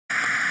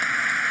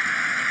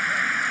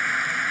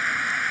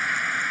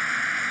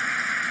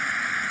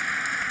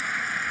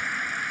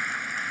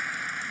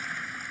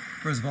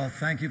First of all,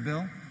 thank you,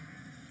 Bill.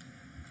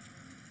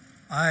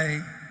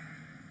 I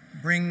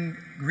bring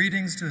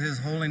greetings to His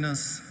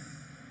Holiness,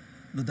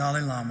 the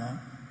Dalai Lama,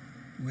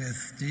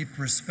 with deep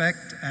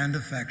respect and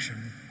affection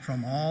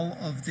from all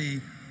of the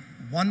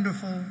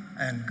wonderful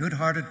and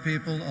good-hearted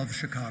people of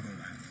Chicagoland.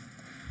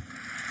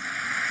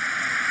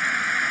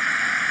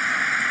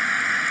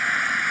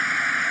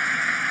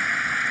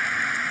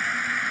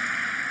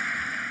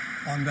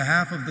 On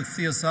behalf of the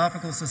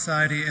Theosophical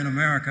Society in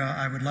America,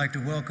 I would like to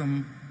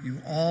welcome you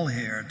all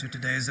here to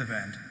today's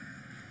event.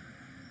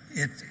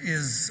 It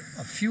is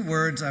a few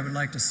words I would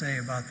like to say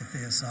about the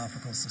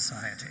Theosophical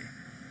Society.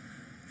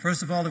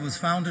 First of all, it was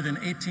founded in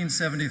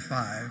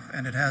 1875,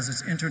 and it has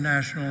its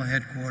international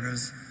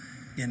headquarters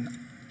in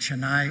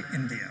Chennai,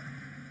 India.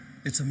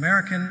 Its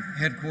American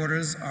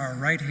headquarters are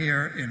right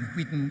here in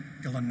Wheaton,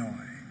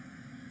 Illinois.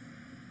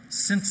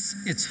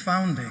 Since its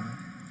founding,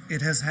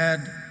 it has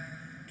had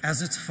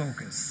as its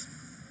focus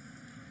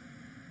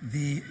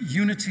the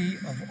unity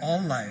of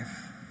all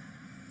life,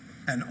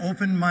 an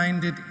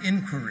open-minded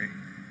inquiry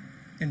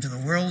into the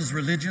world's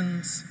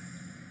religions,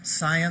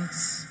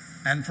 science,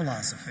 and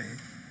philosophy,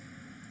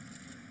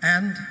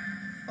 and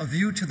a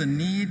view to the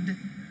need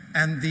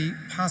and the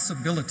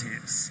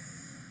possibilities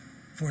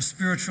for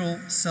spiritual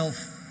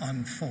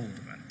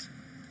self-unfoldment.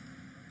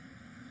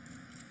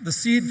 The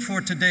seed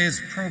for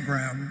today's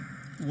program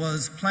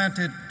was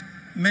planted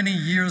many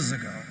years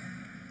ago,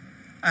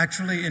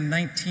 actually in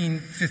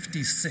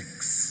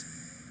 1956.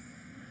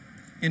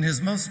 In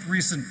his most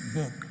recent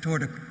book,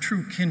 Toward a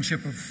True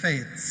Kinship of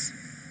Faiths,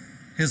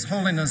 His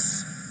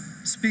Holiness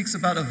speaks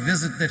about a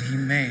visit that he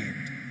made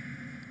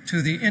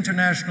to the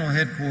international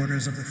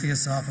headquarters of the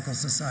Theosophical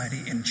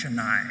Society in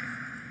Chennai.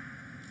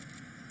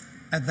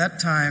 At that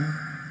time,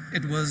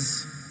 it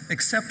was,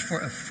 except for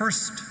a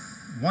first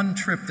one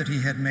trip that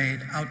he had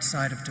made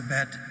outside of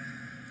Tibet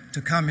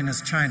to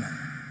communist China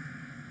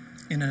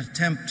in an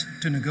attempt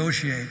to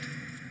negotiate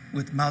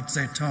with Mao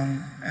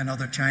Zedong and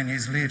other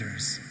Chinese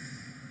leaders.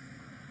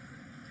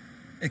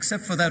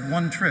 Except for that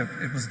one trip,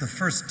 it was the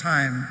first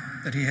time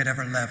that he had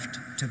ever left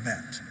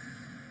Tibet.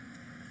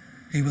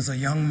 He was a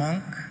young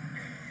monk,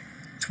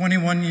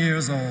 21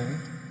 years old,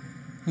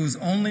 whose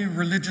only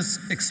religious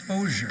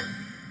exposure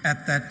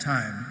at that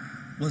time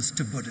was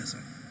to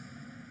Buddhism.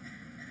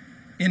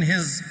 In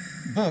his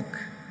book,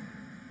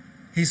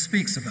 he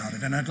speaks about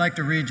it, and I'd like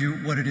to read you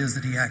what it is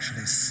that he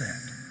actually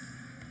said.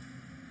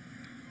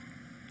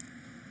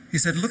 He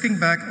said, "Looking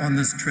back on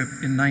this trip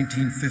in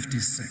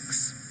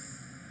 1956,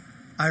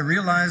 I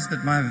realized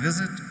that my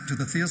visit to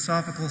the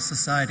Theosophical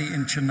Society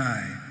in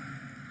Chennai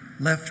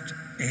left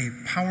a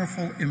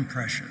powerful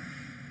impression.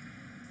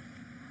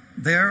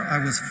 There I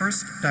was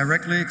first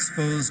directly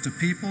exposed to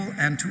people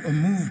and to a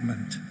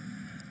movement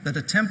that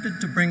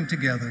attempted to bring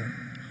together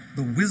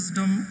the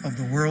wisdom of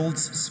the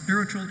world's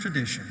spiritual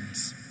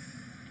traditions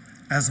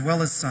as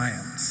well as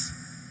science.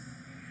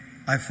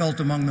 I felt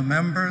among the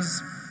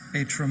members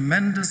a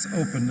tremendous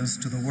openness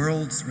to the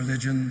world's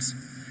religions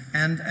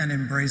and an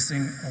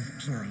embracing of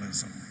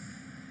pluralism."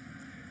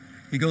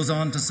 He goes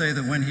on to say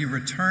that when he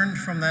returned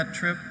from that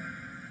trip,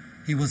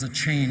 he was a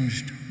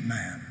changed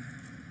man.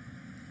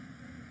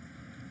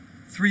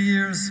 3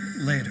 years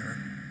later,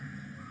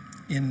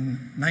 in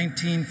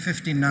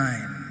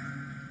 1959,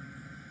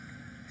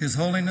 His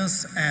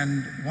Holiness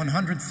and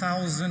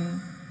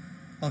 100,000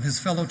 of his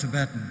fellow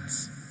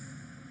Tibetans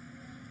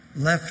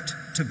left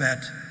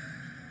Tibet,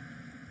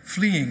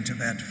 fleeing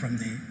Tibet from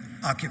the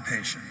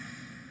occupation,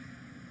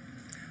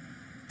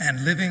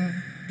 and living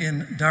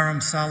in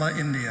Dharamsala,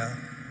 India,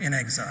 in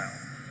exile.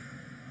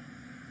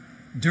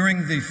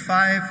 During the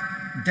 5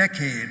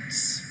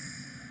 decades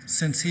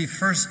since he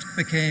first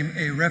became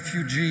a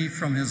refugee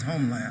from his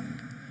homeland,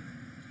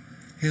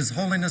 His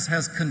Holiness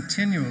has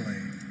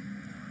continually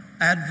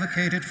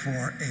advocated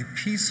for a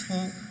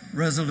peaceful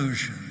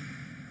resolution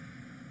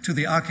to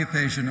the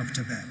occupation of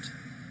Tibet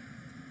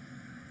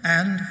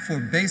and for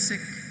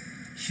basic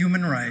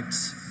human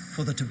rights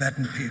for the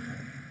Tibetan people.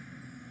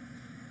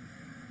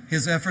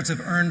 His efforts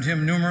have earned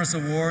him numerous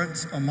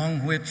awards,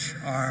 among which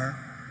are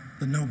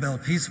the Nobel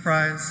Peace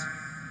Prize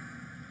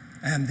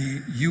and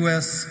the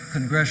U.S.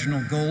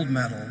 Congressional Gold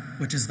Medal,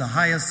 which is the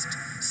highest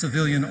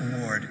civilian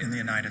award in the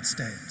United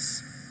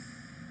States.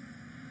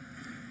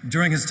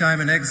 During his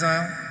time in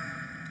exile,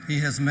 he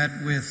has met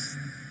with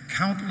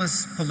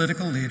countless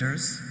political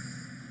leaders,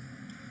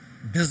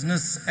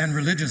 business and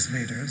religious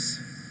leaders,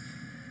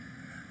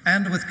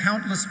 and with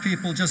countless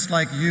people just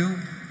like you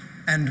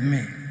and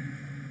me.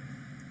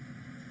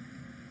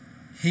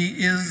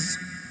 He is,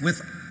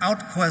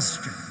 without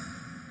question,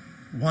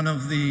 one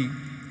of the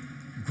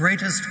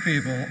greatest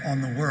people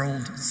on the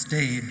world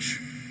stage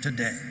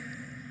today.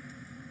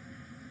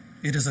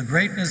 It is a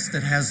greatness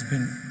that has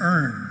been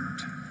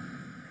earned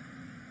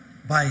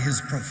by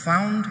his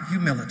profound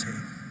humility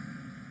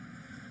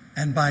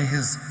and by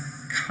his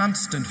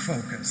constant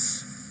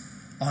focus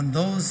on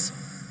those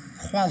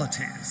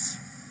qualities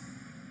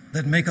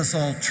that make us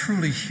all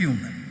truly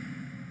human: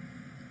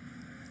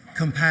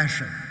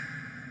 compassion,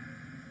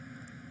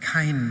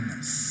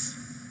 kindness,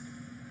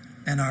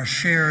 and our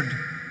shared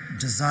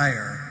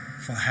desire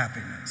for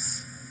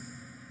happiness.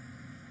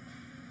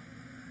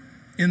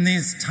 In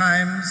these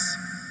times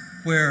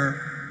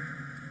where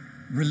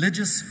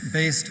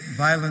religious-based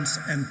violence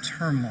and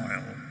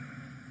turmoil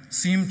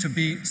seem to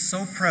be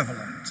so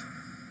prevalent,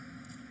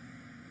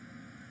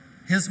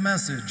 his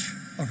message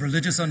of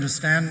religious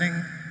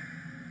understanding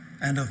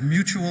and of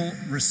mutual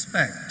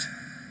respect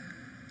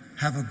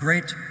have a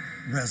great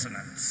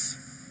resonance.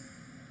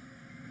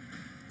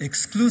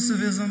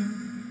 Exclusivism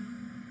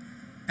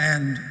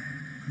and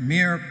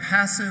mere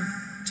passive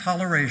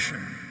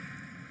toleration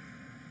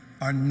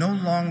are no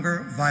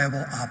longer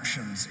viable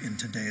options in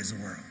today's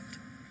world.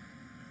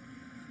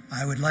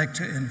 I would like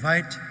to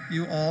invite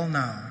you all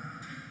now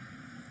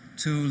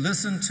to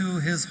listen to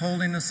His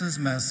Holiness's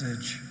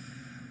message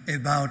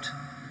about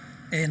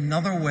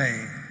another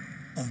way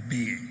of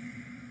being,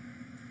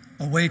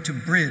 a way to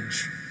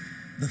bridge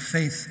the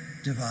faith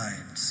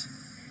divides.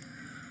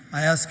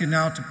 I ask you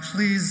now to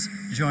please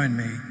join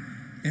me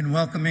in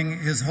welcoming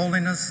His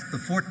Holiness, the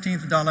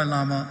 14th Dalai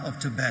Lama of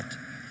Tibet,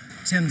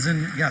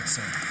 Tenzin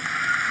Gyatso.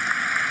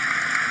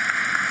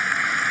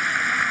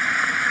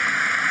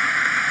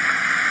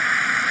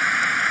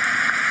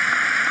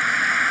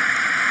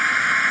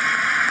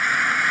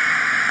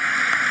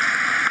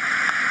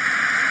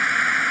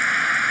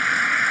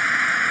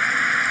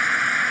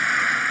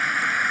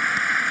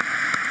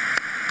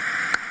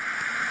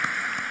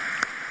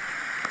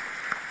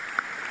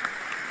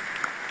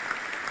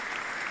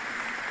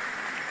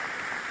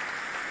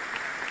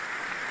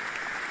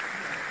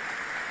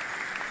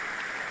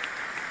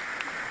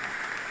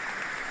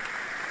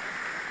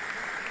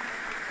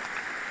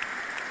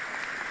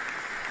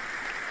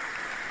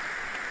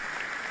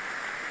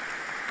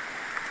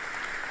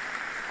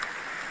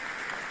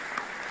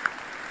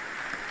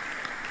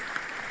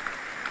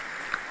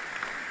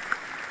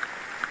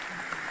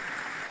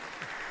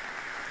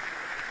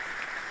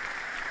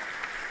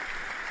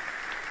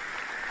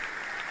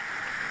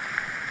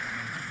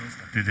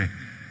 Today.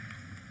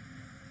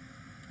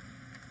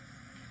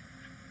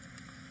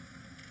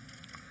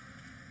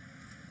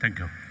 Thank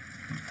you.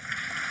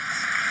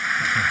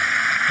 Thank you.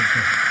 Thank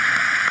you.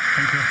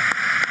 Thank you.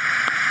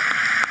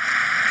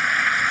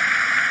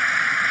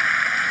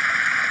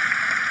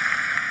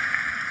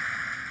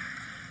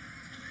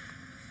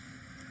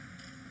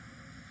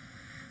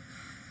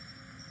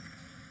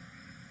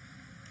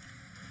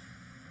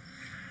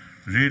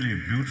 Really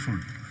beautiful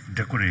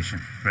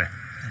decoration, right?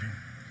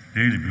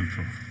 Really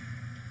beautiful.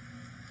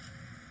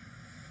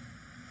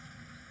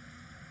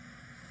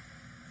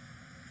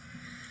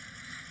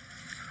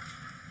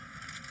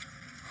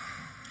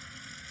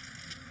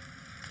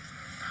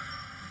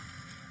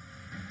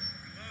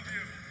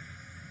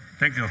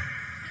 Thank you.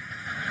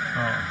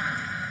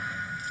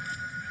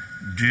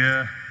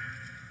 Dear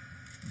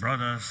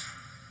brothers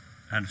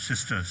and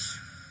sisters,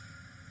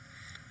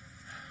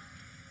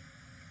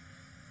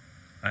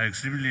 I am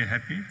extremely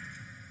happy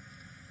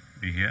to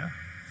be here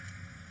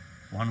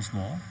once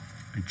more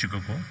in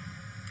Chicago,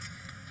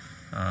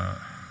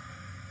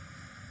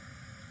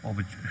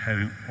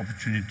 having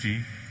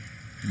opportunity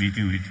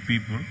meeting with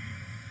people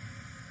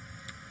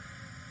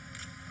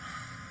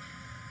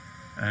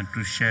and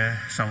to share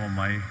some of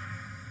my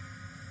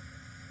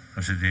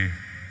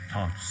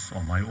thoughts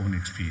or my own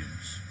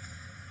experience.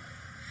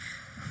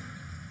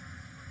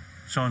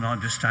 So now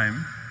this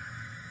time,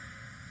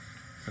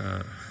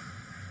 the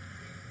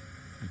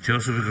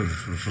Theosophical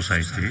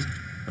Society,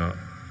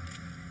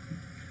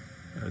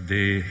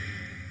 they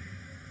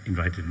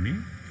invited me,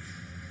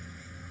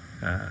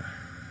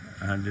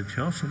 and the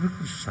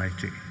Theosophical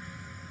Society,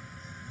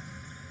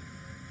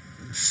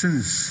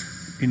 since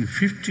in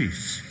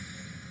 50s,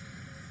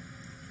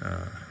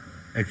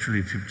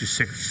 actually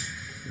 56,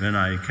 when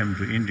I came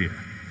to India.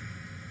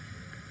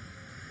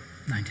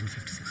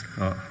 1956.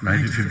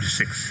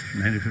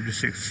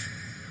 1956.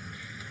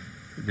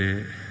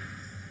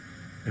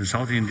 In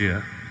South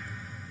India,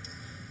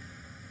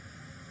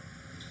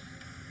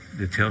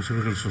 the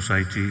Theosophical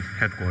Society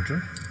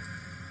headquarters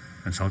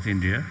in South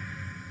India.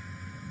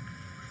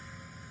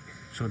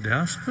 So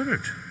their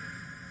spirit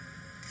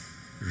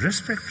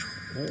respect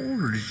all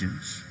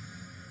religions.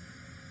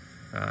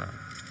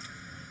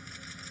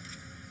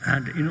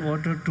 And in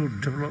order to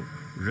develop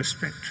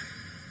respect,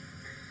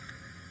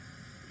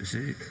 you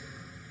see,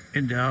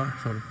 in their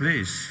sort of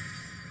place,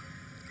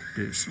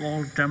 the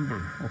small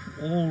temple of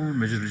all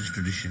major religious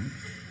tradition,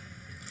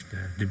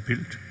 they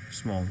built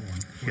small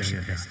one.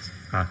 Worship places.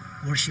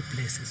 Worship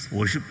places.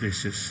 Worship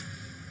places.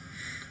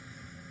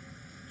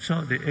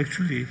 So they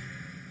actually,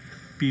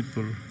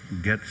 people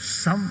get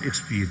some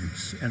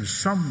experience and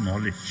some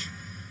knowledge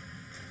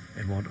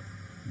about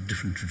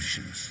different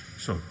traditions.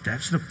 So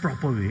that's the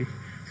proper way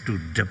to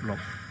develop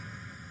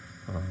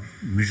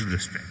mutual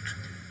respect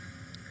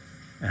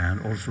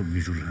and also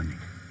mutual learning.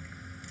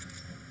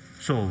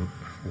 So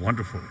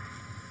wonderful.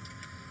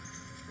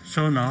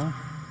 So now,